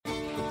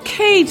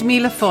Céad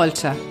Míle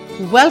Fáilte.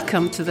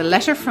 Welcome to the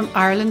Letter from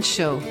Ireland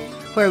show,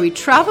 where we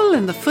travel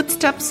in the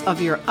footsteps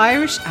of your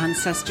Irish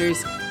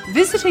ancestors,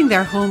 visiting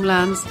their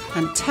homelands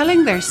and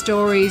telling their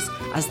stories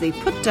as they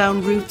put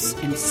down roots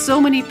in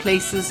so many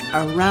places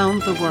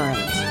around the world.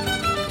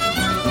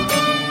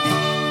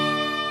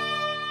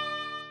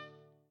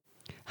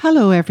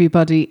 Hello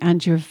everybody,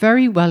 and you're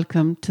very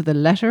welcome to the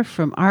Letter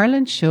from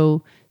Ireland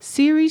show,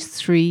 Series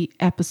 3,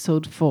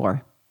 Episode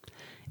 4.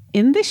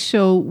 In this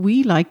show,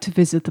 we like to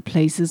visit the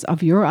places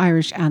of your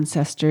Irish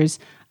ancestors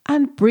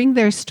and bring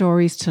their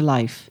stories to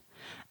life.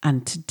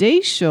 And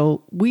today's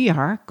show, we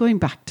are going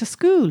back to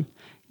school.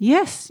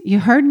 Yes,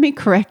 you heard me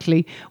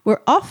correctly.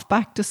 We're off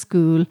back to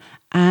school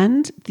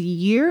and the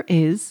year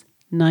is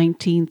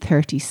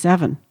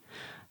 1937.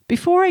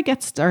 Before I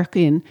get stuck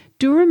in,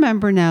 do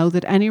remember now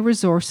that any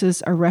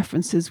resources or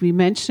references we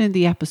mention in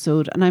the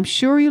episode, and I'm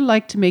sure you'll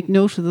like to make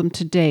note of them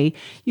today,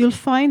 you'll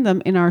find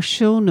them in our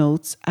show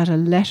notes at a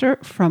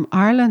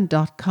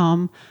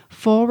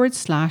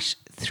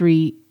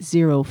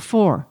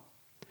letterfromireland.com/304.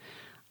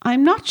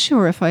 I'm not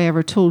sure if I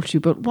ever told you,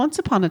 but once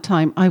upon a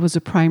time I was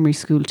a primary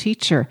school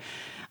teacher.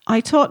 I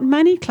taught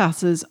many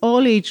classes,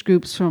 all age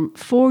groups from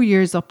 4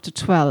 years up to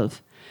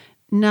 12.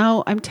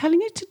 Now, I'm telling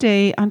you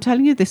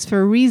this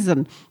for a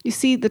reason. You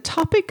see, the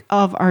topic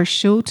of our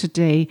show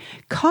today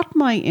caught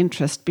my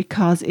interest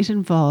because it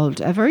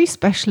involved a very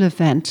special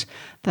event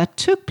that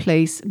took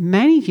place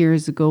many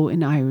years ago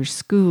in Irish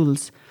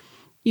schools.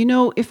 You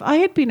know, if I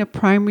had been a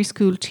primary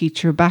school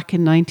teacher back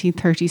in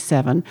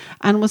 1937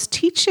 and was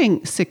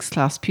teaching 6th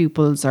class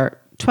pupils or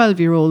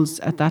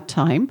 12-year-olds at that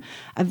time,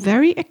 a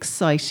very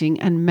exciting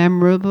and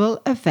memorable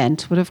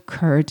event would have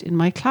occurred in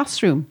my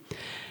classroom.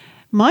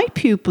 My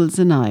pupils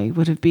and I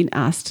would have been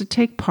asked to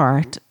take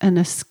part in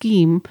a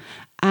scheme,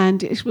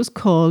 and it was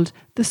called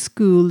the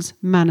School's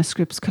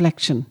Manuscripts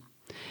Collection.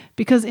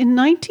 Because in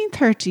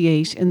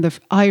 1938 in the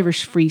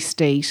Irish Free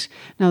State,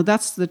 now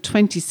that's the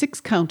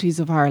 26 counties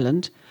of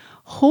Ireland,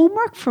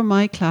 homework for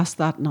my class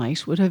that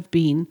night would have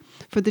been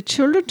for the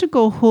children to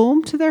go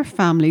home to their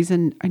families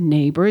and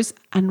neighbours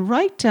and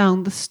write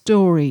down the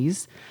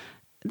stories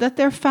that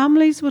their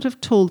families would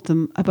have told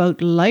them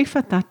about life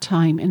at that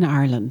time in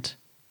Ireland.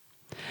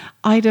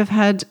 I'd have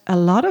had a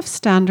lot of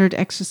standard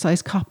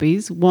exercise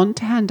copies, one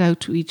to hand out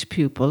to each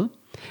pupil,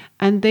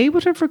 and they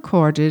would have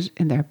recorded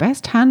in their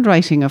best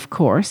handwriting, of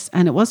course,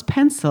 and it was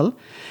pencil,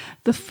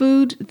 the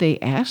food they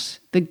ate,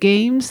 the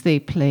games they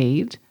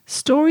played,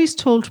 stories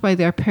told by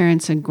their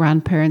parents and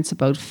grandparents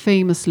about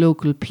famous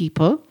local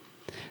people,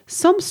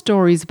 some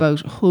stories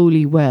about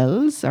holy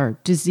wells or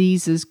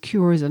diseases,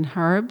 cures and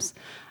herbs,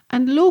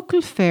 and local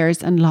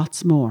fairs and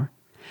lots more.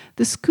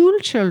 The school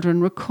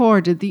children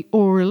recorded the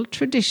oral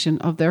tradition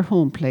of their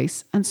home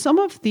place, and some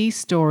of these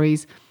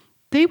stories,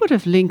 they would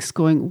have links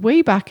going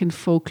way back in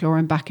folklore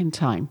and back in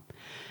time.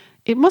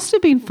 It must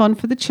have been fun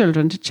for the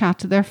children to chat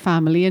to their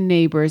family and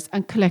neighbours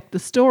and collect the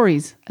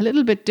stories, a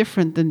little bit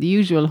different than the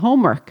usual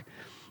homework.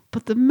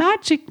 But the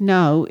magic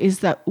now is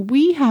that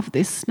we have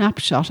this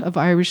snapshot of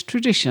Irish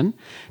tradition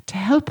to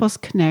help us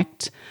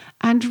connect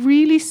and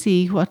really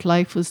see what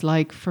life was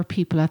like for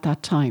people at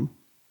that time.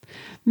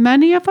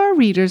 Many of our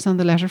readers on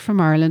the Letter from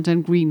Ireland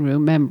and Green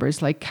Room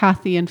members like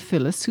Kathy and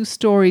Phyllis, whose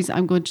stories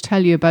I'm going to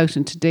tell you about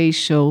in today's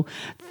show,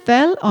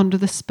 fell under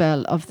the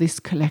spell of this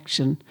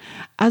collection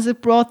as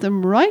it brought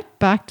them right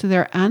back to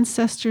their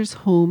ancestors'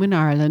 home in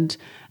Ireland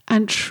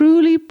and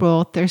truly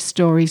brought their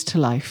stories to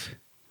life.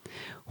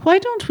 Why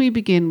don't we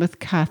begin with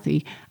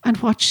Kathy and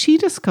what she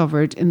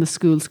discovered in the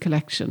school's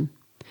collection?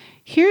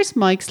 Here's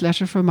Mike's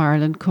letter from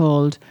Ireland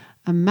called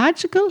A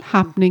Magical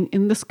Happening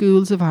in the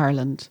Schools of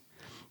Ireland.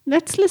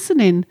 Let's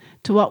listen in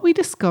to what we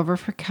discover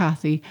for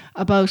Kathy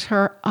about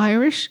her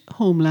Irish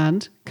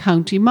homeland,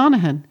 County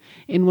Monaghan,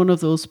 in one of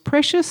those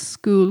precious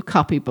school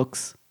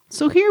copybooks.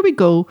 So here we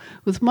go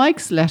with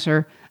Mike's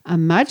letter, A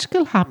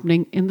Magical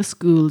Happening in the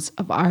Schools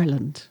of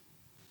Ireland.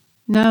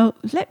 Now,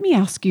 let me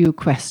ask you a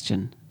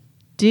question.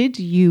 Did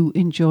you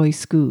enjoy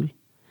school?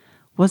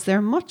 Was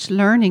there much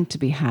learning to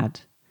be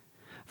had?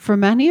 For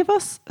many of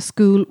us,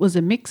 school was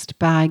a mixed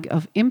bag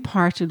of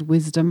imparted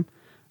wisdom,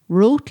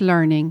 rote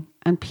learning,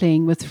 and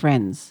playing with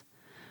friends.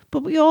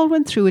 But we all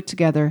went through it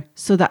together,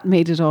 so that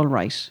made it all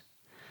right.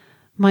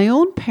 My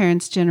own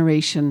parents'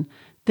 generation,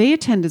 they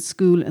attended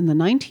school in the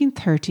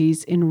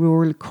 1930s in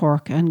rural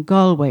Cork and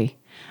Galway,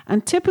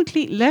 and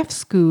typically left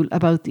school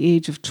about the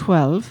age of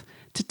 12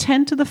 to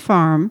tend to the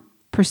farm,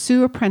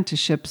 pursue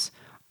apprenticeships,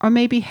 or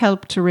maybe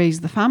help to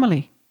raise the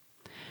family.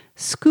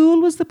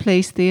 School was the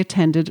place they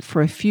attended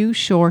for a few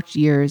short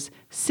years,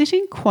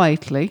 sitting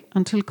quietly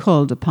until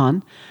called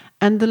upon,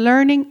 and the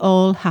learning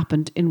all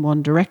happened in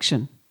one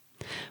direction.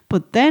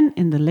 But then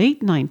in the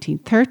late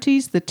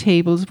 1930s, the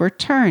tables were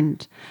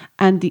turned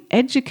and the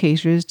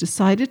educators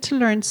decided to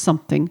learn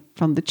something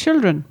from the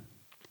children.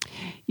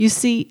 You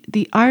see,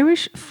 the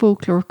Irish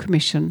Folklore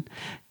Commission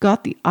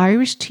got the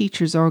Irish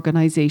Teachers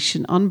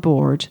Organisation on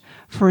board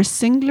for a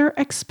singular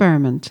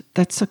experiment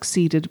that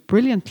succeeded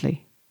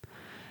brilliantly.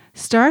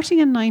 Starting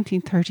in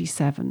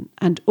 1937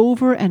 and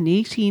over an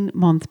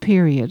 18-month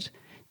period,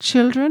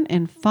 Children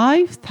in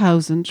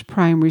 5,000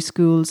 primary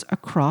schools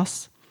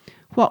across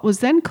what was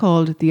then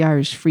called the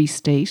Irish Free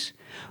State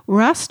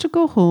were asked to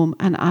go home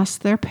and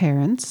ask their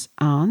parents,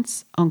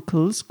 aunts,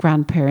 uncles,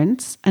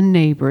 grandparents, and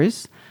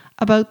neighbours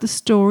about the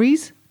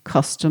stories,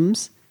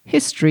 customs,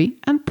 history,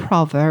 and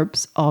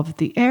proverbs of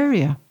the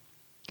area.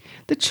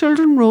 The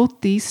children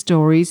wrote these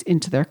stories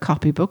into their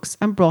copybooks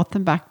and brought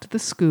them back to the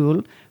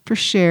school for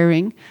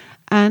sharing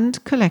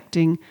and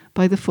collecting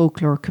by the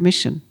Folklore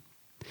Commission.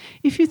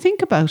 If you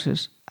think about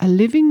it, a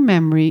living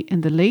memory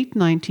in the late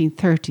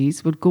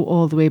 1930s would go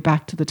all the way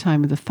back to the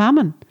time of the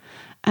famine.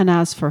 And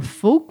as for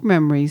folk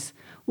memories,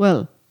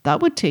 well, that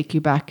would take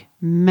you back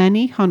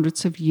many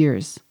hundreds of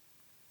years.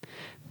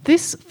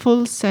 This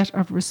full set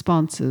of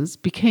responses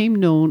became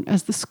known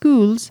as the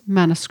school's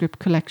manuscript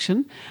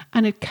collection,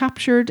 and it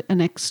captured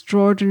an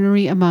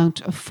extraordinary amount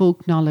of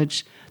folk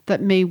knowledge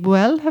that may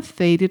well have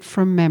faded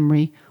from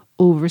memory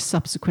over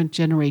subsequent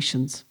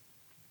generations.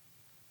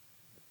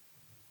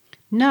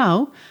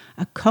 Now,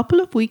 a couple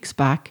of weeks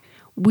back,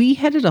 we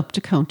headed up to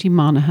County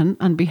Monaghan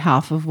on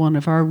behalf of one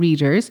of our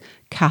readers,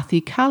 Cathy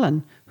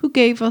Callan, who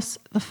gave us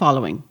the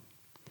following.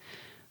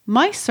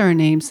 My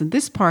surnames in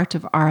this part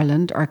of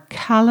Ireland are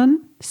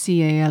Callan,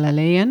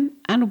 Callan,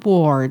 and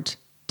Ward,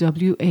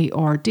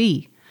 Ward.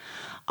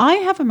 I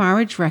have a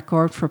marriage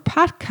record for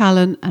Pat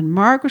Callan and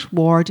Margaret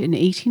Ward in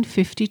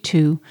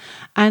 1852,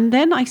 and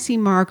then I see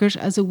Margaret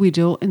as a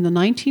widow in the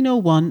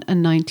 1901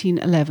 and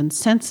 1911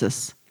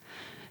 census.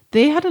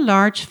 They had a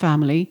large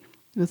family,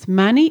 with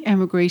many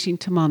emigrating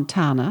to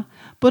Montana,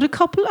 but a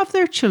couple of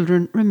their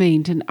children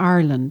remained in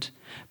Ireland.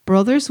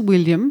 Brothers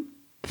William,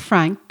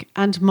 Frank,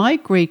 and my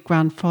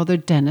great-grandfather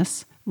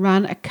Dennis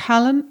ran a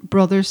Callan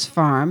Brothers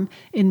farm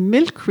in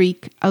Mill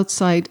Creek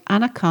outside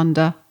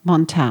Anaconda,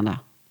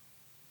 Montana.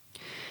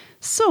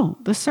 So,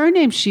 the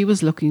surnames she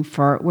was looking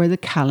for were the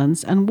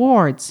Callans and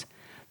Wards.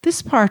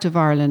 This part of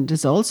Ireland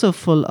is also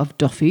full of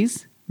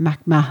Duffys,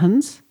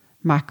 McMahons,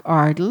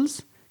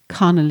 MacArdles,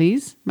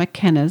 Connollys,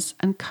 McKennas,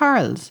 and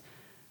Carls.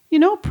 You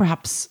know,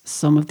 perhaps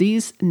some of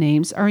these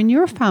names are in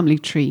your family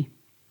tree.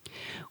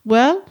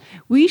 Well,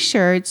 we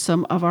shared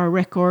some of our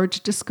record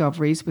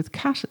discoveries with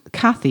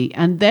Cathy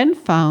and then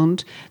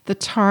found the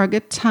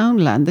target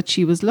townland that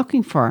she was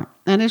looking for,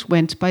 and it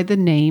went by the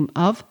name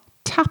of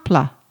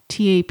Tapla,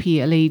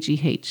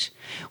 Taplagh.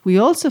 We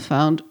also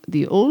found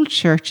the old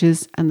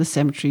churches and the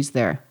cemeteries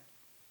there.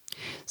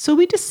 So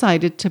we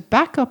decided to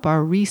back up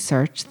our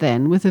research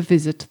then with a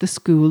visit to the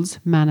school's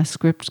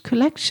manuscript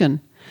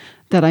collection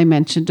that I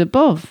mentioned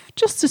above,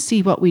 just to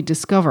see what we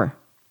discover.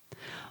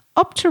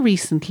 Up to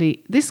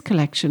recently, this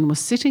collection was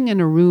sitting in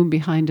a room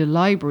behind a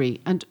library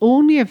and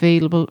only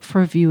available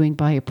for viewing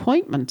by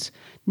appointment.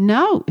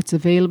 Now it's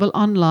available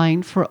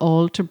online for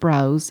all to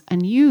browse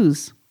and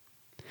use.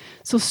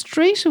 So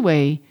straight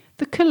away,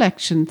 the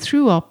collection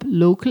threw up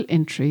local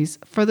entries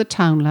for the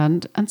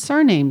townland and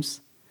surnames.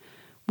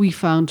 We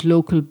found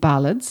local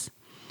ballads,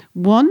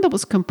 one that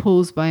was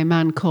composed by a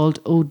man called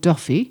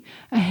O'Duffy,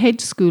 a head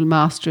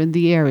schoolmaster in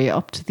the area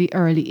up to the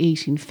early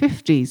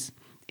 1850s.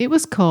 It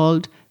was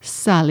called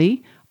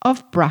Sally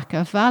of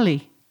Bracca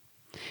Valley.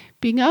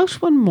 Being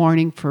out one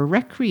morning for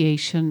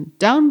recreation,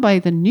 down by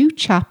the new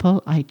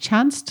chapel I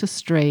chanced to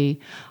stray.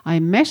 I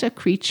met a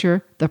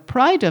creature, the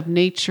pride of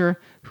nature,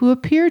 who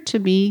appeared to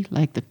me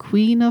like the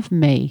Queen of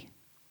May.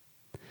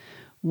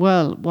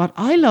 Well, what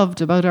I loved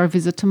about our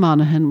visit to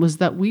Monaghan was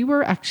that we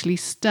were actually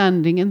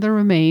standing in the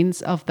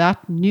remains of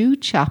that new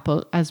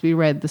chapel as we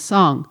read the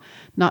song.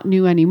 Not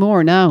new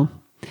anymore now.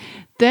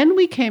 Then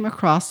we came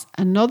across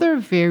another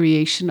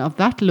variation of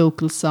that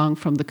local song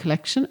from the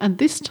collection, and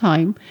this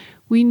time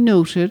we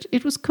noted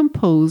it was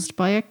composed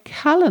by a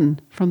Callan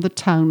from the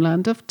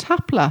townland of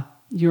Tapla.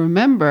 You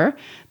remember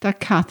that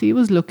Cathy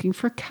was looking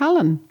for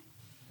Callan.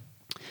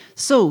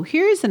 So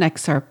here's an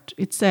excerpt.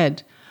 It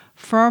said,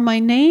 "For my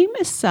name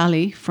is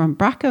Sally from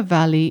Bracca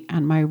Valley,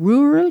 and my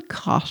rural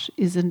cot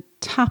is in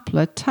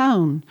Tapla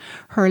town.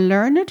 Her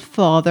learned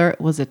father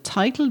was a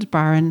titled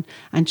baron,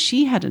 and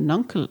she had an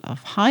uncle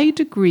of high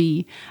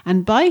degree,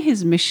 and by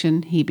his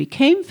mission he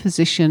became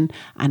physician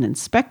and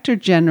inspector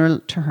general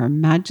to her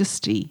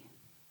majesty."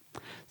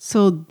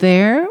 So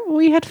there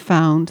we had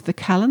found the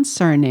Callan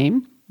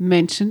surname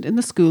mentioned in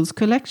the school's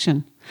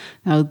collection.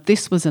 Now,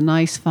 this was a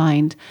nice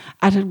find,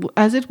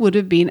 as it would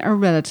have been a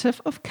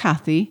relative of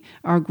Cathy,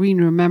 our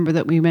Greenroom member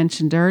that we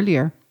mentioned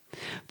earlier.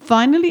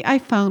 Finally, I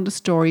found a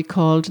story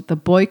called The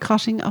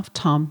Boycotting of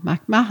Tom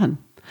McMahon,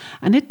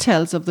 and it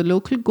tells of the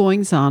local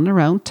goings-on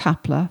around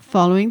Tapla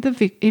following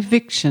the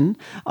eviction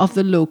of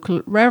the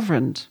local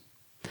reverend.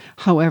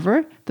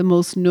 However, the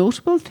most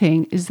notable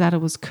thing is that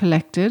it was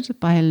collected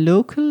by a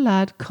local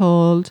lad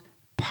called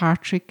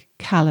Patrick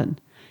Callan,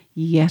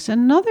 yet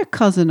another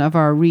cousin of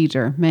our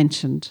reader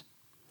mentioned.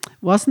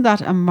 Wasn't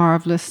that a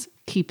marvellous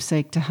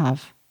keepsake to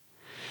have?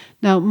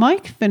 Now,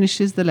 Mike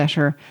finishes the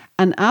letter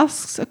and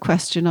asks a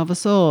question of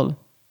us all.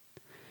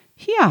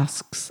 He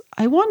asks,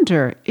 I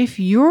wonder if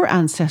your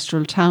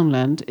ancestral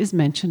townland is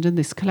mentioned in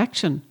this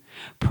collection.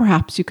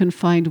 Perhaps you can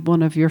find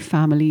one of your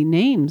family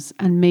names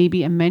and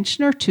maybe a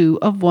mention or two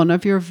of one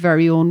of your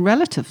very own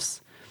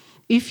relatives.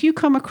 If you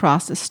come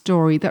across a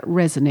story that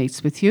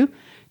resonates with you,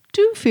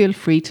 do feel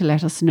free to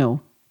let us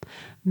know.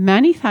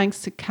 Many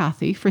thanks to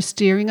Kathy for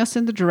steering us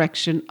in the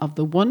direction of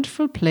the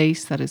wonderful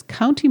place that is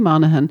County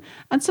Monaghan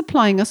and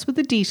supplying us with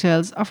the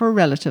details of her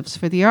relatives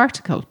for the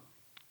article.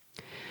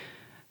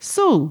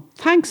 So,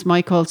 thanks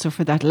Mike also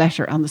for that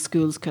letter on the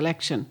school's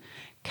collection.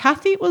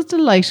 Kathy was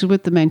delighted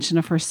with the mention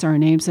of her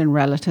surnames and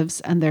relatives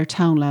and their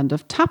townland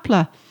of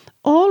Tapla,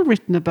 all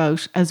written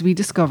about, as we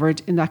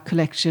discovered, in that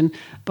collection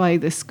by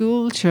the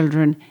school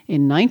children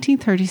in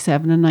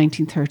 1937 and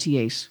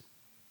 1938.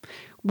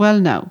 Well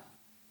now,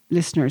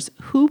 listeners,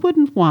 who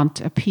wouldn't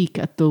want a peek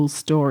at those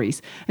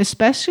stories,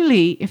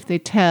 especially if they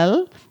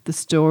tell the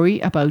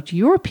story about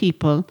your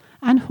people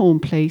and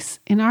home place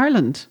in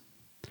Ireland?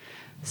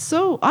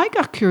 So I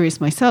got curious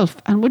myself,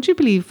 and would you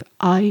believe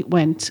I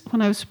went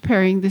when I was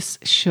preparing this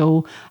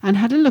show and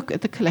had a look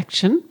at the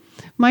collection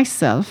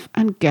myself,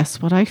 and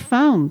guess what I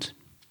found?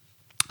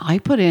 I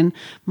put in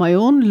my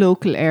own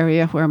local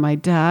area where my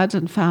dad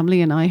and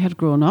family and I had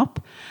grown up,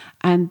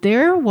 and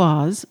there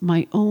was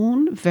my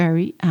own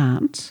very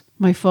aunt,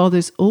 my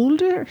father's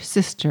older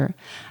sister,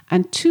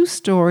 and 2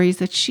 stories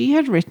that she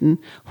had written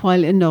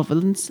while in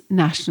Novlan's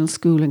National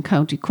School in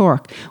County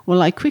Cork.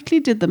 Well, I quickly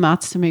did the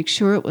maths to make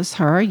sure it was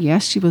her.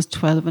 Yes, she was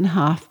 12 and a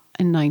half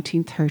in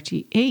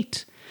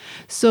 1938.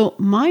 So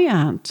my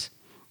aunt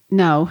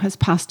now has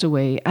passed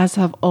away, as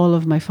have all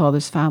of my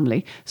father's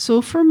family.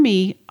 So for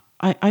me,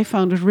 I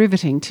found it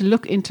riveting to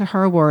look into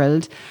her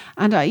world,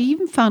 and I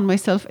even found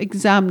myself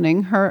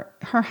examining her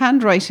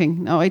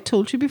handwriting. Now, I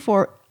told you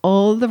before,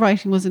 all the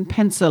writing was in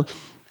pencil,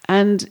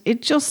 and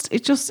it just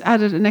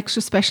added an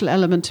extra special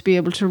element to be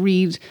able to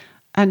read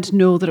and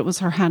know that it was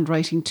her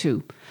handwriting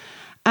too.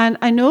 And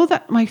I know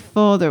that my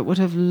father would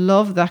have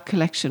loved that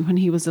collection when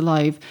he was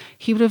alive.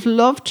 He would have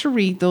loved to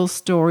read those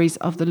stories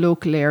of the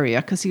local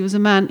area, because he was a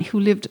man who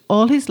lived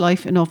all his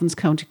life in Ovens,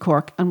 County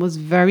Cork, and was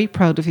very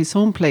proud of his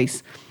home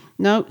place.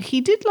 Now, he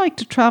did like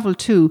to travel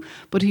too,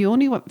 but he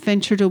only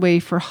ventured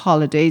away for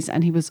holidays,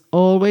 and he was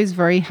always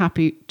very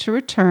happy to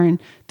return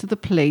to the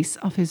place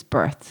of his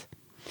birth.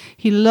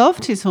 He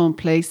loved his home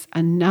place,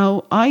 and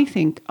now I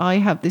think I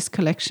have this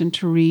collection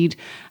to read,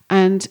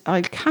 and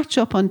I'll catch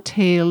up on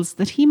tales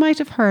that he might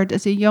have heard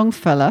as a young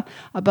fella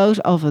about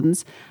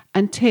Ovens,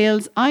 and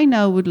tales I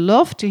now would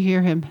love to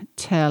hear him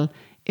tell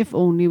if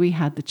only we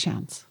had the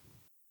chance.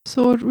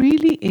 So it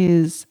really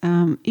is,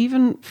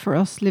 even for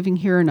us living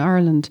here in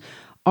Ireland,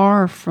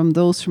 or from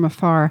those from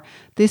afar,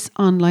 this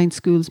online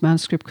schools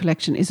manuscript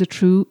collection is a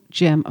true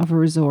gem of a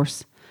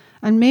resource.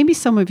 And maybe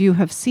some of you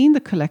have seen the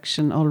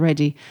collection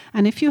already.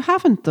 And if you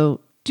haven't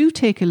though, do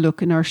take a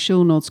look in our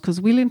show notes,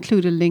 because we'll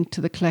include a link to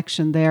the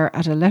collection there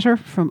at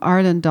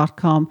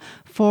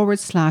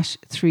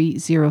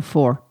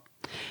aletterfromireland.com/304.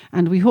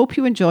 And we hope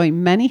you enjoy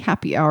many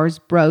happy hours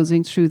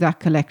browsing through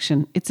that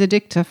collection. It's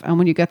addictive, and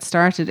when you get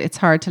started, it's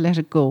hard to let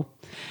it go.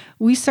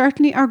 We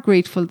certainly are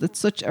grateful that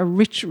such a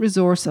rich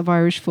resource of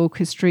Irish folk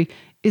history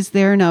is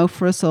there now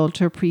for us all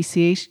to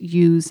appreciate,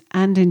 use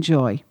and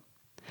enjoy.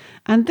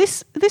 And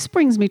this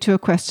brings me to a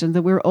question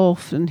that we're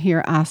often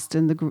here asked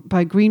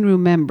by Green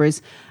Room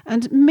members,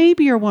 and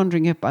maybe you're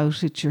wondering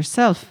about it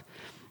yourself.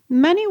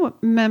 Many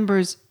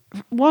members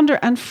wonder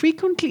and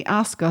frequently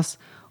ask us,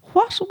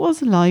 what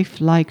was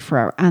life like for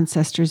our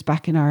ancestors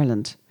back in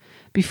Ireland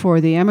before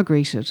they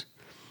emigrated?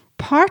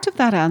 Part of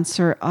that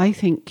answer, I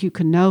think, you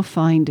can now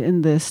find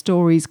in the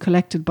stories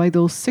collected by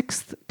those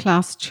 6th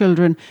class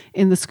children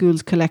in the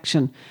school's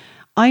collection.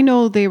 I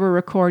know they were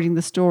recording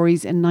the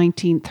stories in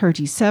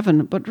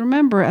 1937, but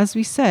remember, as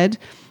we said,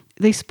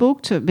 they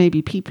spoke to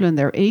maybe people in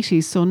their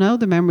 80s, so now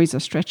the memories are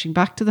stretching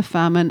back to the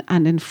famine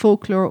and in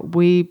folklore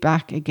way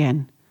back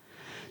again.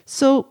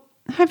 So,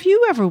 have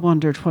you ever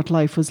wondered what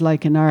life was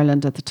like in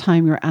Ireland at the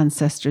time your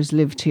ancestors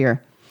lived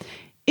here?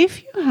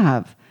 If you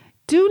have,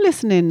 do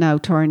listen in now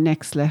to our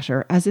next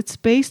letter, as it's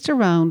based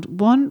around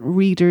one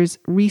reader's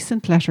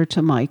recent letter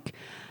to Mike.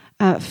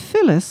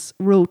 Phyllis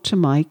wrote to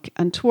Mike,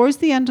 and towards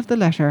the end of the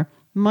letter,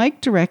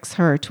 Mike directs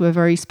her to a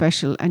very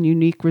special and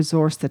unique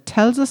resource that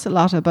tells us a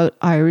lot about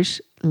Irish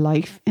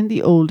life in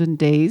the olden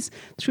days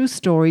through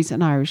stories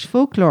and Irish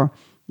folklore.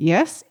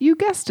 Yes, you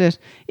guessed it.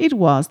 It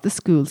was the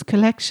school's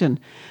collection.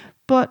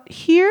 But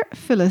here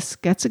Phyllis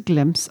gets a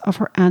glimpse of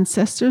her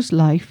ancestors'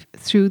 life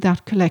through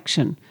that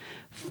collection.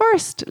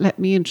 First, let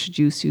me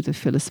introduce you to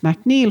Phyllis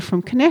McNeil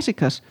from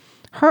Connecticut.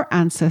 Her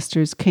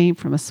ancestors came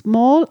from a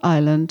small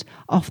island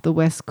off the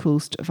west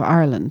coast of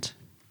Ireland.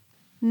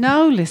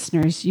 Now,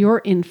 listeners, you're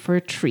in for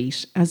a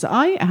treat, as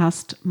I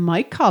asked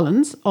Mike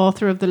Collins,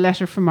 author of The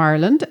Letter from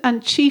Ireland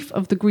and chief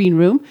of the Green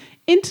Room,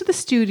 into the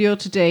studio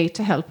today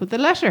to help with the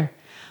letter.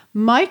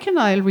 Mike and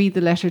I'll read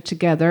the letter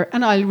together,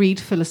 and I'll read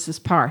Phyllis's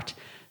part.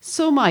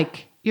 So,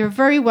 Mike, you're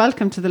very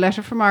welcome to the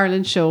Letter from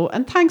Ireland show,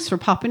 and thanks for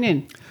popping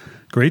in.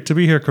 Great to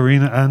be here,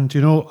 Carina. And,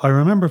 I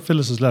remember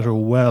Phyllis's letter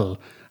well,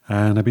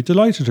 and I'd be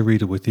delighted to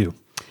read it with you.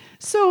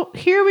 So,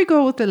 here we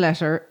go with the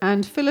letter,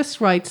 and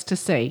Phyllis writes to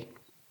say,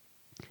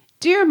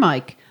 Dear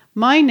Mike,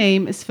 my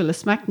name is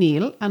Phyllis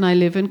McNeil and I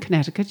live in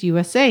Connecticut,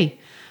 USA.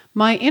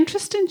 My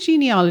interest in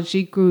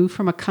genealogy grew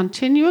from a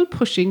continual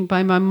pushing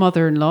by my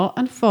mother-in-law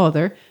and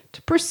father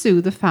to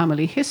pursue the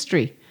family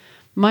history.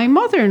 My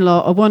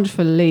mother-in-law, a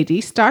wonderful lady,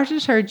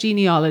 started her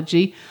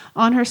genealogy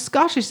on her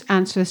Scottish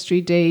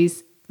ancestry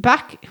days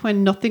back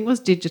when nothing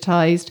was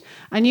digitised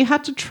and you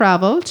had to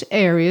travel to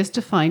areas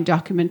to find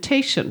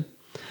documentation.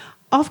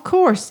 Of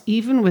course,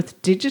 even with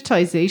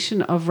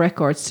digitisation of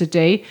records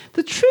today,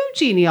 the true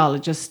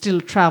genealogist still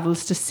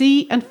travels to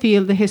see and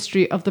feel the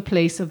history of the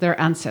place of their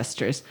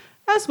ancestors,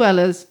 as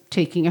well as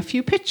taking a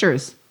few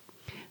pictures.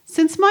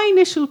 Since my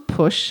initial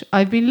push,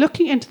 I've been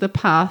looking into the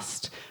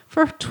past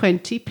for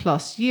 20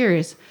 plus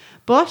years,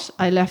 but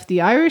I left the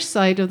Irish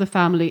side of the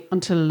family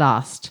until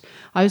last.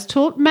 I was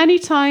told many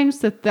times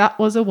that that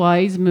was a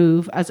wise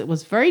move as it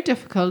was very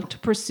difficult to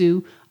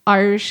pursue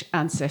Irish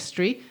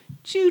ancestry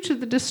due to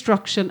the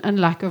destruction and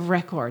lack of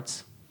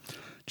records.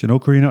 Do you know,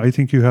 Carina, I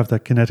think you have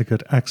that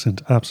Connecticut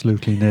accent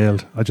absolutely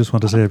nailed. I just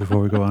want to say it before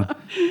we go on.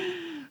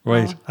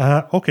 Right.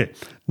 Okay.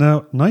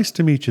 Now, nice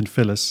to meet you,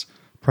 Phyllis.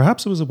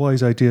 Perhaps it was a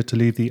wise idea to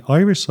leave the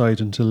Irish side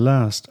until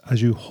last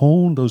as you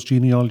hone those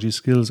genealogy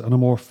skills on a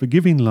more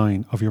forgiving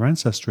line of your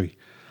ancestry.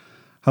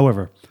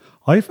 However,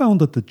 I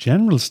found that the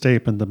general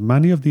statement that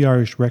many of the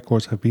Irish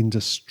records have been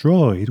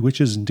destroyed,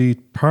 which is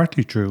indeed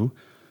partly true,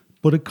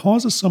 but it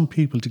causes some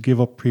people to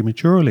give up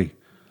prematurely.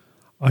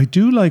 I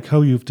do like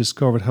how you've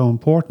discovered how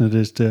important it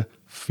is to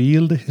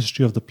feel the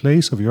history of the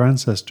place of your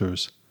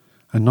ancestors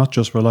and not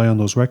just rely on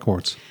those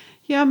records.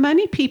 Yeah,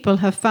 many people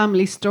have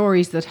family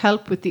stories that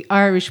help with the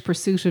Irish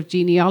pursuit of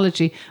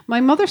genealogy.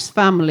 My mother's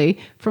family,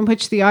 from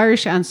which the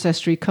Irish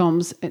ancestry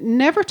comes,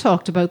 never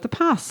talked about the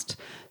past.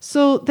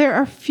 So there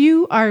are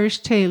few Irish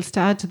tales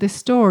to add to this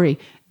story,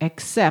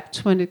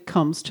 except when it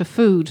comes to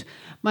food.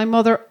 My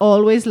mother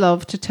always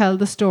loved to tell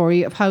the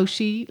story of how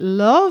she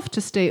loved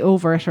to stay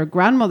over at her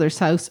grandmother's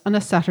house on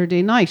a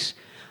Saturday night.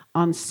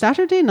 On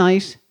Saturday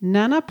night,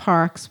 Nana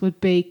Parks would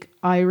bake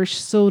Irish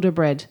soda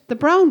bread, the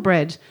brown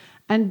bread,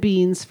 and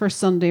beans for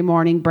Sunday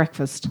morning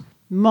breakfast.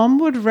 Mum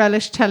would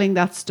relish telling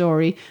that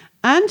story,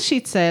 and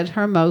she'd said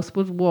her mouth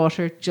would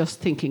water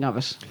just thinking of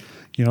it.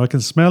 You know, I can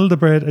smell the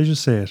bread as you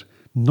say it.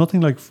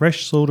 Nothing like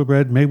fresh soda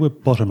bread made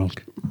with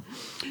buttermilk.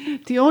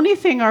 The only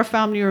thing our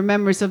family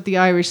remembers of the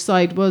Irish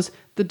side was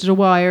the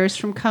Dwyers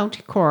from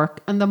County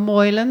Cork and the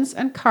Moylans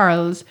and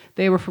Carrolls,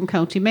 they were from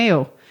County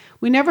Mayo.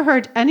 We never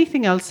heard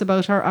anything else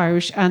about our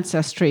Irish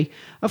ancestry.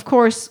 Of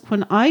course,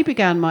 when I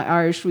began my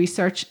Irish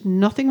research,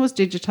 nothing was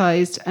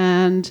digitised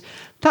and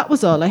that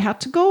was all I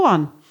had to go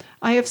on.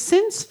 I have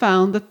since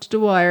found that the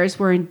Dwyers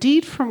were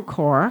indeed from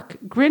Cork,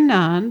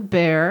 Grinnan,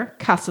 Bear,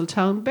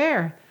 Castletown,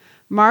 Bear.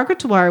 Margaret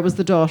Dwyer was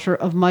the daughter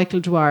of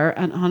Michael Dwyer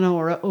and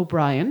Honora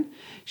O'Brien.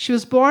 She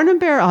was born in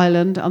Bear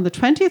Island on the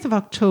 20th of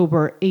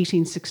October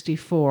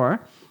 1864.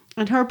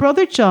 And her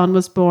brother John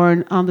was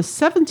born on the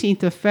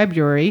 17th of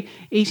February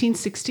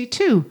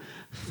 1862.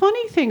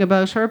 Funny thing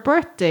about her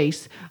birth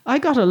date, I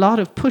got a lot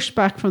of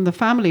pushback from the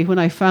family when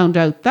I found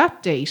out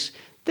that date.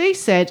 They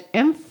said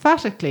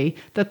emphatically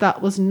that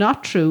that was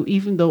not true,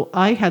 even though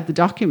I had the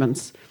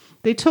documents.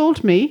 They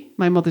told me,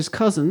 my mother's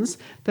cousins,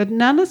 that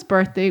Nana's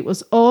birthday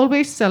was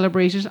always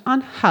celebrated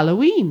on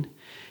Halloween.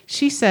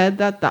 She said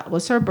that that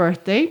was her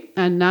birthday,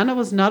 and Nana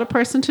was not a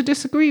person to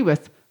disagree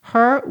with.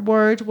 Her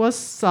word was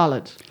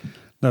solid.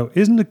 Now,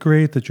 isn't it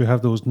great that you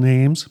have those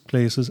names,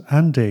 places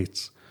and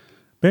dates?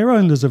 Bear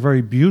Island is a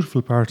very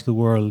beautiful part of the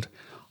world.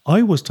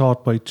 I was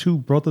taught by two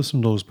brothers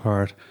from those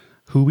part,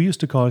 who we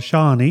used to call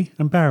Shawnee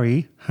and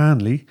Barry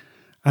Hanley,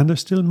 and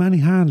there's still many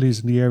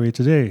Hanleys in the area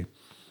today.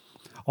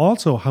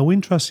 Also, how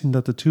interesting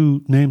that the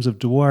two names of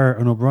Dwyer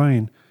and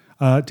O'Brien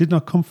did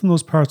not come from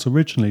those parts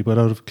originally, but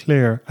out of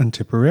Clare and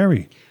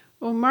Tipperary.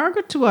 Well,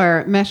 Margaret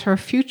Dwyer met her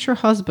future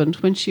husband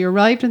when she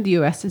arrived in the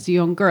US as a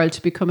young girl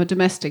to become a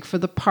domestic for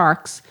the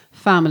Parks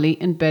family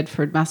in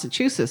Bedford,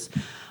 Massachusetts.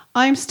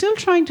 I'm still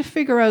trying to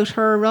figure out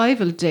her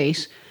arrival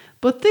date,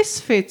 but this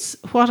fits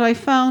what I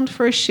found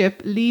for a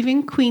ship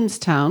leaving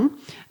Queenstown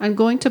and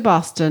going to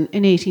Boston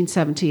in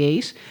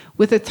 1878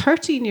 with a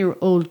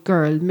 13-year-old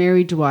girl,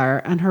 Mary Dwyer,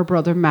 and her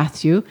brother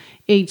Matthew,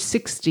 aged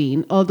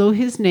 16, although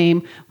his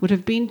name would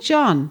have been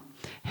John.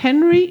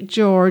 Henry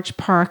George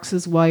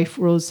Parks's wife,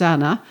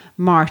 Rosanna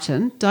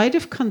Martin, died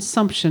of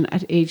consumption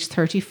at age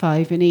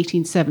 35 in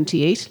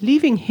 1878,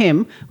 leaving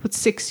him with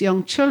 6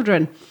 young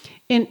children.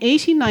 In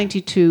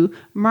 1892,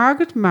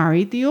 Margaret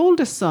married the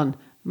oldest son,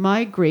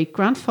 my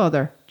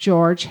great-grandfather,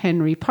 George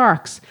Henry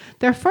Parks.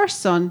 Their first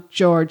son,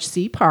 George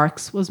C.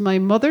 Parks, was my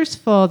mother's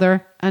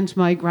father and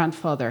my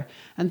grandfather,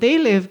 and they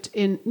lived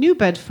in New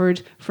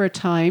Bedford for a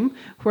time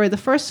where the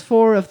first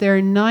 4 of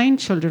their 9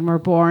 children were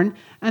born,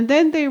 and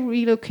then they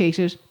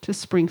relocated to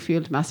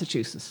Springfield,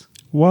 Massachusetts.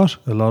 What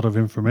a lot of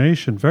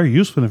information. Very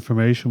useful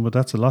information, but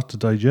that's a lot to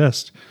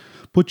digest.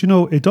 But you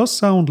know, it does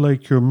sound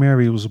like your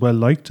Mary was well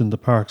liked in the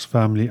Parks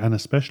family, and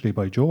especially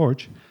by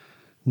George.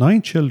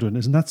 9 children,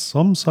 isn't that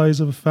some size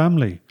of a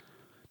family?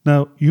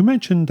 Now, you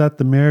mentioned that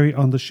the Mary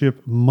on the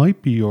ship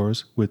might be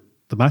yours with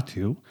the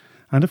Matthew,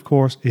 And of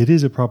course, it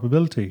is a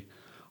probability.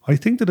 I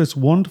think that it's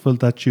wonderful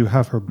that you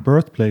have her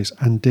birthplace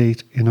and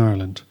date in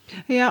Ireland.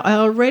 Yeah, I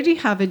already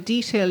have a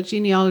detailed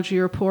genealogy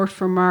report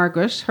for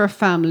Margaret, her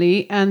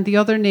family, and the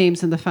other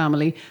names in the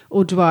family: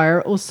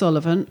 O'Dwyer,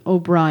 O'Sullivan,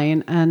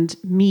 O'Brien, and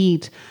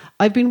Mead.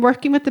 I've been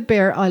working with the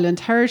Bear Island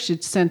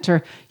Heritage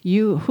Centre,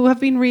 who have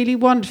been really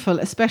wonderful,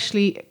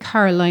 especially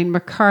Caroline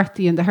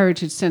McCarthy in the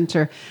Heritage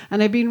Centre.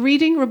 And I've been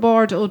reading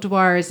Robard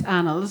O'Dwyer's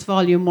Annals,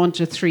 Volume 1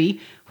 to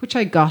 3, which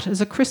I got as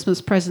a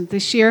Christmas present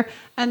this year,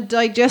 and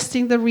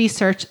digesting the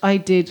research I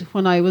did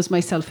when I was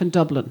myself in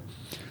Dublin.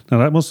 Now,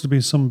 that must have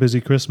been some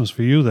busy Christmas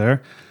for you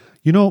there.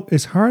 You know,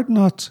 it's hard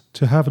not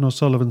to have an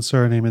O'Sullivan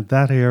surname in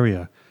that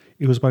area.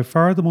 It was by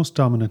far the most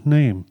dominant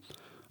name.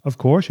 Of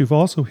course, you've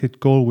also hit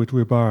goal with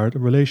Robard, a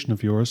relation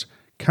of yours,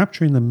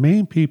 capturing the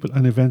main people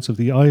and events of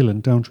the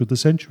island down through the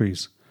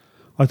centuries.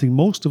 I think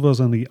most of us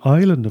on the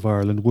island of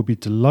Ireland would be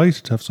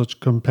delighted to have such a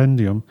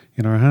compendium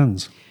in our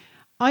hands.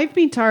 I've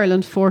been to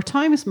Ireland 4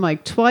 times,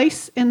 Mike.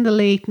 Twice in the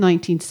late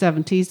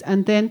 1970s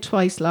and then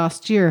twice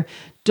last year.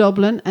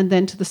 Dublin and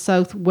then to the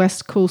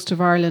southwest coast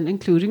of Ireland,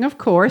 including, of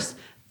course,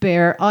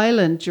 Bear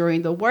Island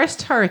during the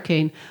worst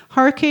hurricane,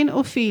 Hurricane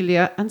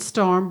Ophelia and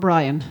Storm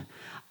Brian.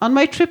 On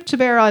my trip to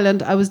Bear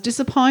Island, I was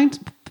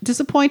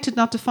disappointed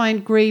not to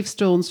find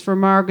gravestones for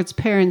Margaret's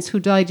parents who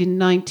died in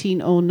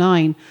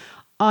 1909.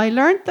 I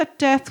learned that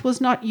death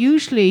was not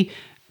usually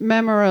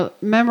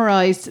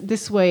memorized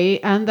this way,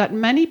 and that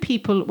many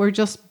people were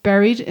just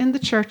buried in the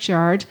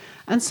churchyard,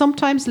 and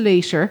sometimes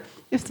later,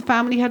 if the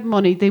family had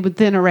money, they would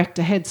then erect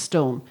a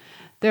headstone.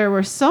 There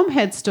were some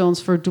headstones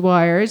for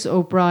Dwyers,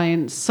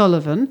 O'Brien,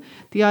 Sullivan.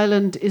 The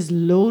island is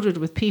loaded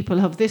with people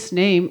of this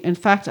name. In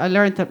fact, I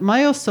learned that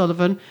my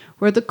O'Sullivan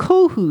were the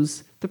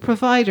Cohus, the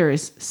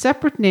providers.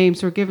 Separate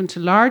names were given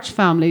to large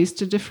families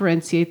to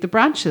differentiate the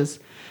branches,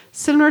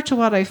 similar to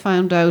what I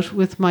found out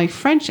with my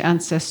French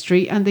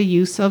ancestry and the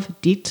use of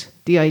dit,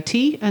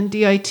 D-I-T, and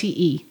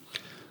D-I-T-E.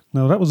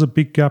 Now, that was a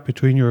big gap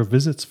between your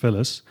visits,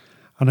 Phyllis,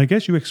 and I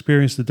guess you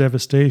experienced the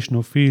devastation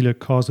Ophelia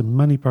caused in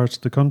many parts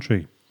of the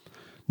country.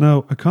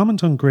 Now, a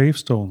comment on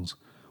gravestones.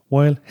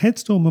 While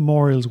headstone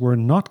memorials were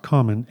not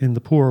common in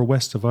the poorer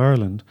west of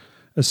Ireland,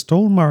 a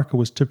stone marker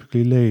was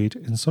typically laid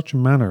in such a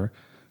manner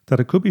that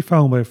it could be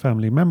found by a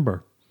family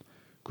member.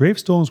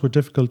 Gravestones were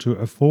difficult to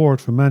afford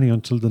for many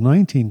until the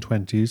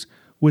 1920s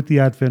with the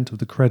advent of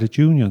the credit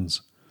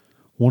unions.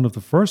 One of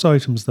the first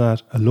items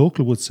that a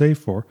local would save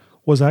for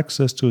was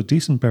access to a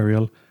decent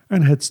burial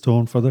and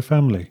headstone for their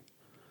family.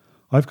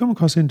 I've come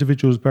across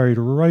individuals buried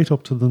right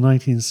up to the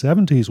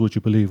 1970s, would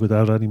you believe,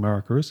 without any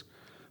markers,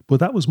 but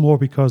that was more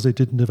because they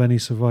didn't have any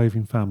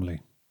surviving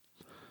family.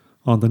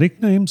 On the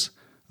nicknames,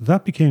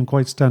 that became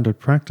quite standard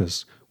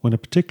practice when a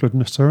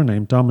particular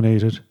surname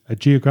dominated a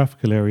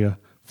geographical area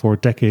for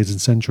decades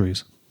and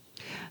centuries.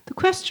 The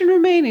question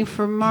remaining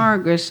for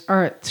Margaret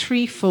are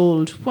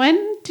threefold.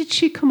 When did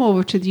she come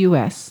over to the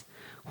US?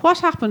 What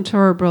happened to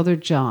her brother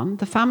John?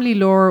 The family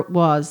lore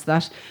was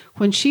that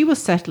when she was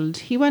settled,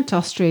 he went to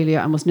Australia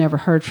and was never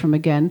heard from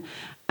again.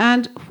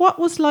 And what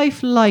was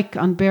life like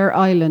on Bear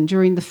Island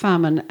during the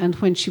famine and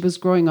when she was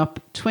growing up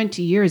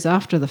 20 years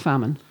after the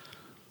famine?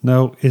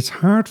 Now, it's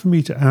hard for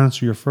me to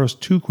answer your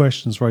first two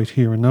questions right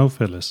here and now,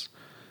 Phyllis.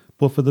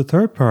 But for the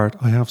third part,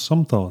 I have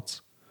some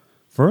thoughts.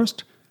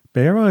 First,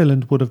 Bear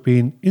Island would have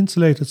been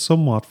insulated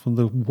somewhat from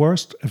the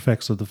worst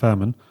effects of the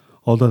famine,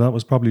 although that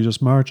was probably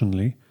just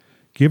marginally,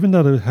 given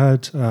that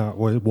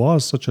it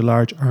was such a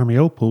large army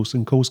outpost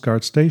and Coast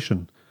Guard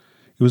station.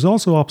 It was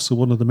also opposite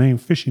one of the main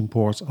fishing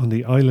ports on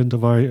the island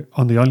of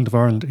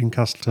Ireland in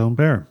Castletown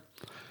Bear.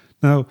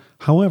 Now,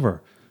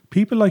 however,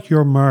 people like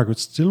your Margaret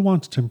still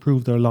wanted to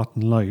improve their lot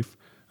in life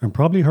and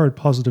probably heard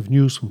positive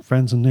news from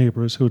friends and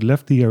neighbours who had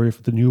left the area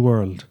for the new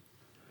world.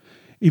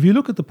 If you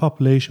look at the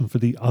population for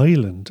the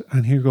island,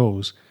 and here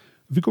goes,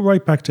 if we go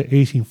right back to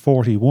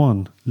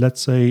 1841,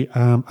 let's say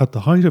at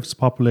the height of its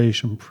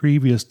population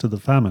previous to the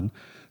famine,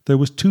 there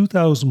was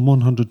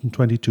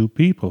 2,122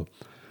 people.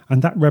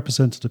 And that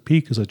represented a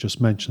peak, as I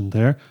just mentioned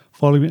there,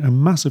 following a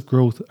massive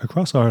growth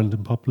across Ireland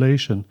in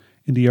population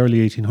in the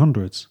early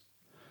 1800s.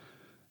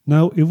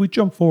 Now, if we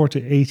jump forward to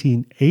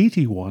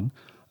 1881,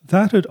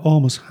 that had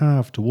almost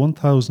halved to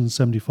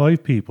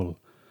 1,075 people.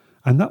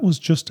 And that was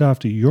just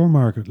after your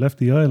Margaret left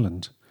the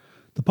island.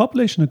 The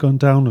population had gone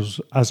down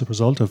as a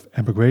result of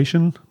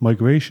emigration,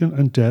 migration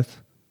and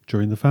death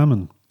during the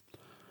famine.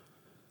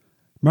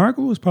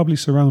 Margaret was probably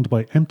surrounded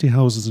by empty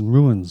houses and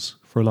ruins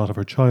for a lot of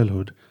her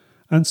childhood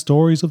and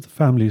stories of the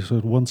families who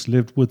had once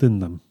lived within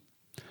them.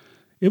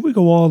 If we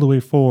go all the way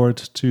forward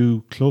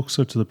to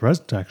closer to the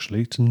present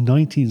actually, to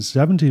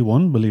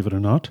 1971, believe it or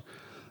not,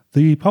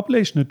 the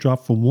population had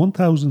dropped from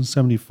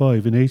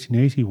 1,075 in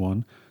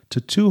 1881 to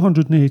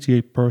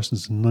 288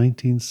 persons in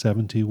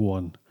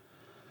 1971.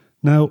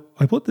 Now,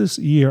 I put this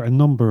year and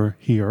number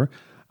here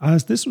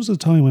as this was a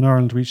time when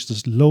Ireland reached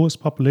its lowest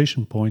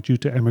population point due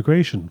to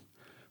emigration.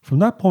 From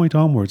that point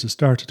onwards, it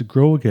started to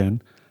grow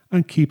again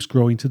and keeps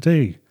growing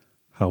today.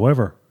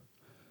 However,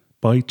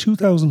 by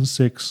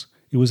 2006,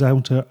 it was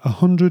down to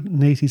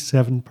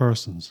 187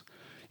 persons.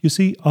 You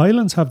see,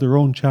 islands have their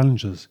own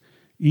challenges,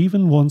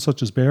 even one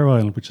such as Bear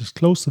Island, which is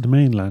close to the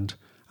mainland,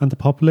 and the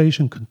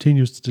population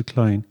continues to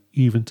decline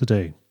even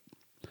today.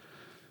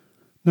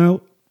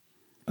 Now,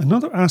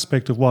 another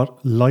aspect of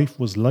what life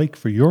was like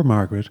for your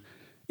Margaret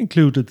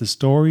included the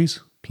stories,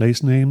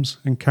 place names,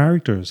 and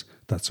characters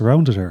that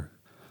surrounded her.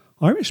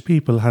 Irish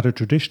people had a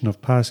tradition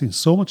of passing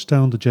so much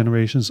down the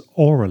generations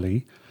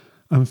orally,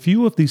 and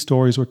few of these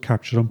stories were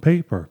captured on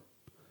paper.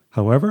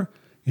 However,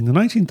 in the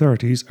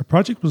 1930s, a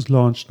project was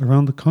launched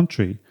around the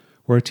country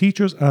where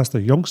teachers asked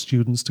their young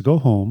students to go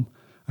home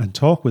and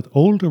talk with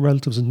older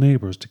relatives and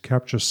neighbours to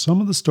capture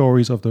some of the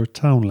stories of their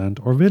townland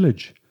or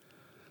village.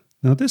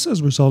 Now, this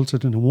has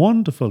resulted in a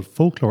wonderful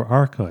folklore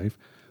archive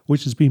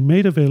which has been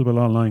made available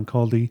online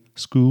called the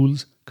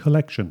Schools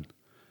Collection.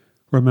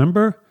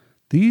 Remember,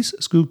 these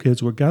school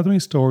kids were gathering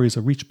stories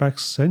that reach back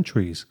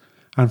centuries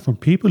and from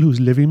people whose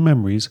living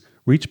memories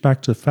reach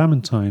back to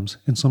famine times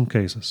in some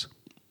cases.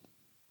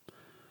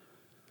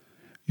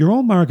 Your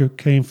own Margaret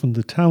came from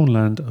the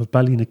townland of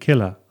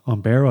Ballinakilla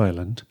on Bear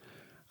Island,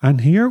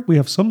 and here we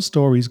have some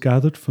stories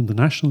gathered from the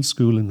national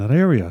school in that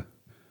area.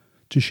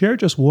 To share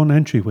just one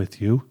entry with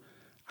you,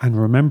 and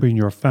remembering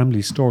your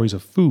family's stories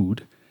of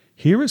food,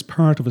 here is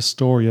part of a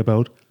story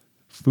about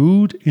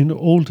Food in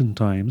Olden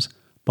Times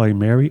by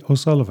Mary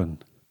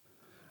O'Sullivan.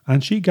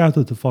 And she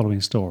gathered the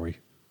following story.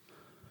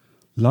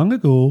 Long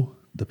ago,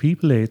 the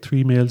people ate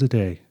 3 meals a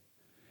day.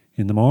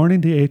 In the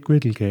morning they ate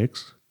griddle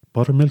cakes,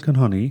 buttermilk and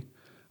honey,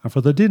 and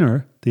for the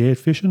dinner they ate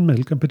fish and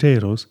milk and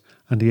potatoes,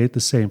 and they ate the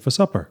same for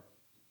supper.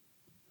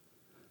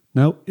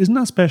 Now, isn't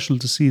that special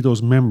to see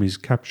those memories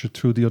captured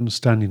through the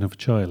understanding of a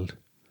child?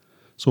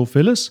 So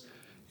Phyllis,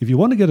 if you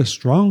want to get a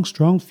strong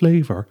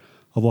flavour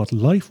of what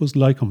life was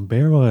like on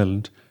Bear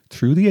Island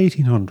through the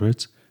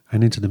 1800s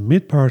and into the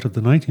mid-part of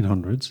the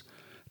 1900s,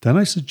 then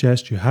I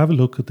suggest you have a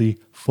look at the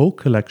folk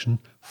collection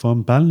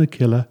from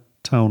Ballinakilla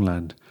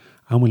Townland,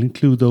 and we'll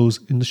include those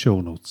in the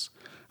show notes.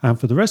 And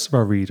for the rest of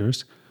our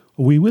readers,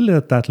 we will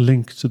add that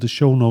link to the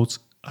show notes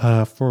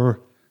for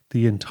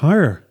the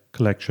entire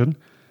collection,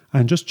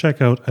 and just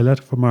check out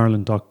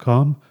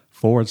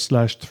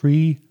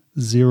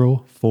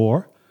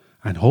aletterfromireland.com/304,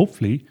 and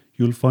hopefully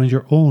you'll find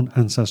your own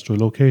ancestral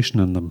location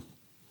in them.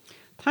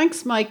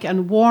 Thanks, Mike,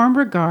 and warm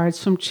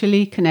regards from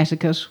Chile,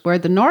 Connecticut, where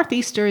the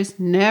northeasters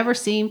never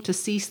seem to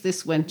cease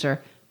this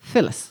winter.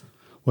 Phyllis.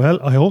 Well,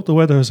 I hope the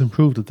weather has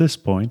improved at this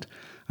point,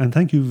 and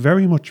thank you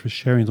very much for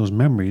sharing those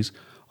memories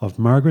of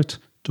Margaret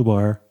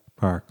Dwyer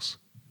Parks.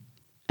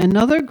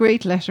 Another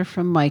great letter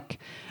from Mike.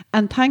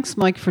 And thanks,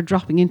 Mike, for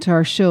dropping into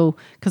our show,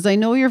 because I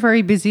know you're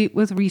very busy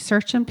with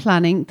research and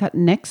planning that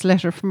next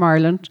letter from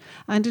Ireland,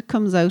 and it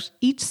comes out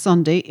each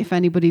Sunday. If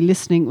anybody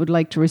listening would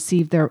like to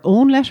receive their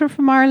own letter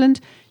from Ireland,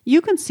 you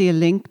can see a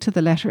link to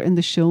the letter in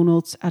the show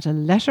notes at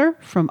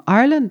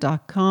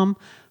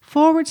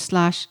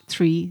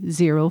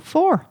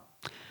aletterfromireland.com/304.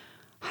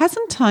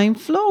 Hasn't time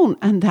flown?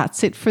 And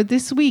that's it for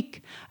this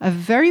week. A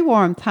very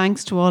warm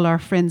thanks to all our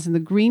friends in the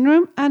green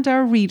room and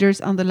our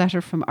readers on the letter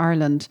from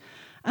Ireland.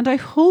 And I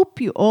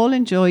hope you all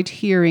enjoyed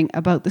hearing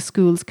about the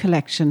school's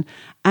collection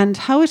and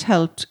how it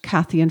helped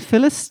Kathy and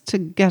Phyllis to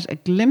get a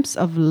glimpse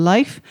of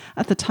life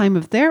at the time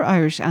of their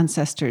Irish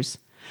ancestors.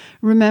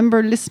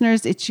 Remember,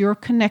 listeners, it's your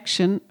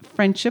connection,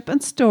 friendship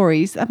and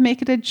stories that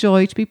make it a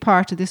joy to be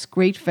part of this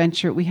great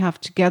venture we have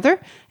together,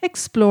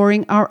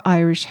 exploring our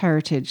Irish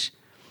heritage.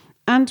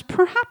 And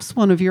perhaps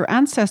one of your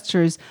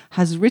ancestors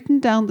has written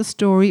down the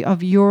story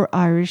of your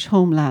Irish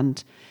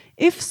homeland.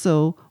 If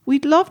so,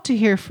 we'd love to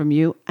hear from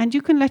you, and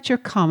you can let your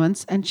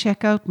comments and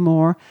check out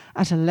more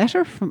at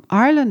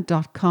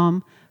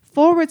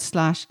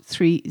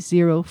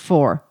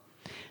aletterfromireland.com/304.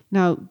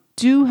 Now,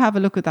 do have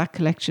a look at that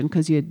collection,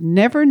 because you'd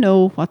never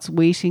know what's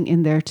waiting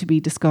in there to be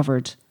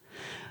discovered.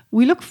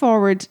 We look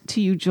forward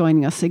to you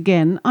joining us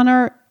again on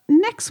our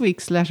next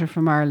week's Letter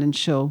from Ireland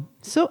show.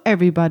 So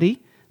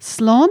everybody,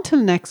 slán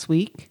till next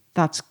week.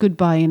 That's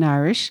goodbye in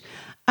Irish.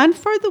 And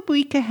for the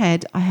week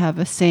ahead, I have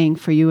a saying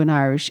for you in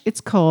Irish.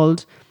 It's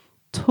called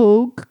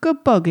Tóg go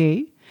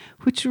bogé,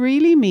 which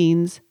really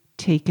means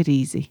take it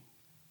easy.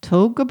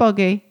 Tóg go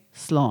bogé,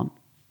 slán.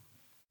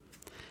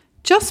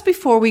 Just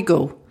before we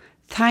go,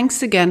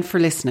 thanks again for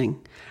listening.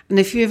 And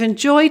if you've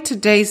enjoyed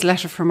today's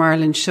Letter from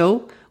Ireland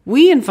show,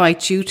 we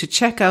invite you to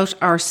check out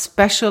our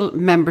special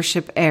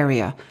membership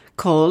area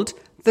called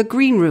The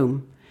Green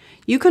Room.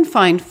 You can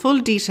find full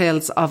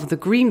details of The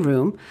Green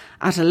Room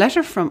at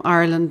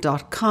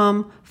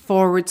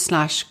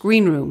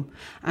aletterfromireland.com/green room.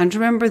 And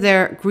remember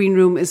there, Green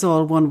Room is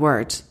all one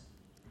word.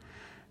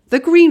 The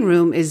Green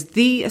Room is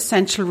the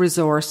essential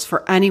resource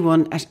for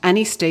anyone at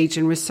any stage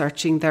in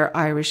researching their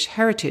Irish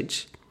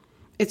heritage.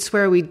 It's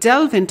where we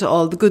delve into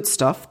all the good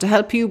stuff to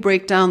help you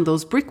break down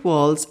those brick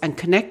walls and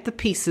connect the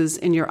pieces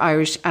in your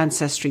Irish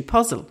ancestry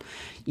puzzle.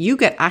 You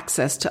get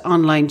access to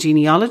online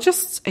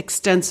genealogists,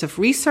 extensive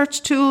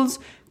research tools,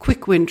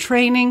 quick win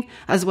training,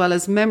 as well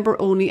as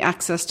member-only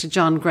access to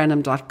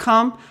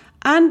johngrenham.com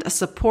and a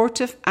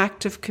supportive,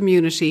 active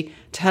community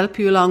to help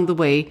you along the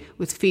way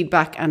with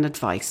feedback and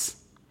advice.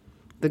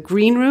 The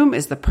Green Room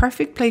is the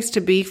perfect place to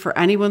be for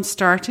anyone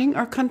starting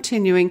or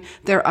continuing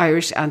their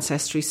Irish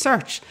ancestry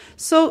search.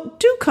 So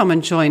do come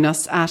and join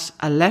us at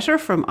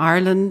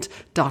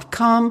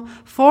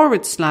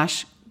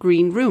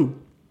aletterfromireland.com/green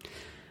room.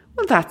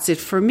 Well, that's it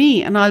for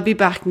me, and I'll be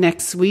back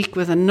next week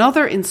with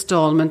another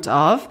instalment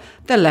of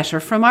the Letter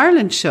from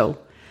Ireland show.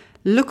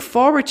 Look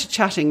forward to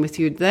chatting with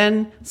you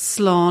then.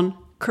 Slán,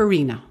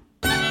 Carina.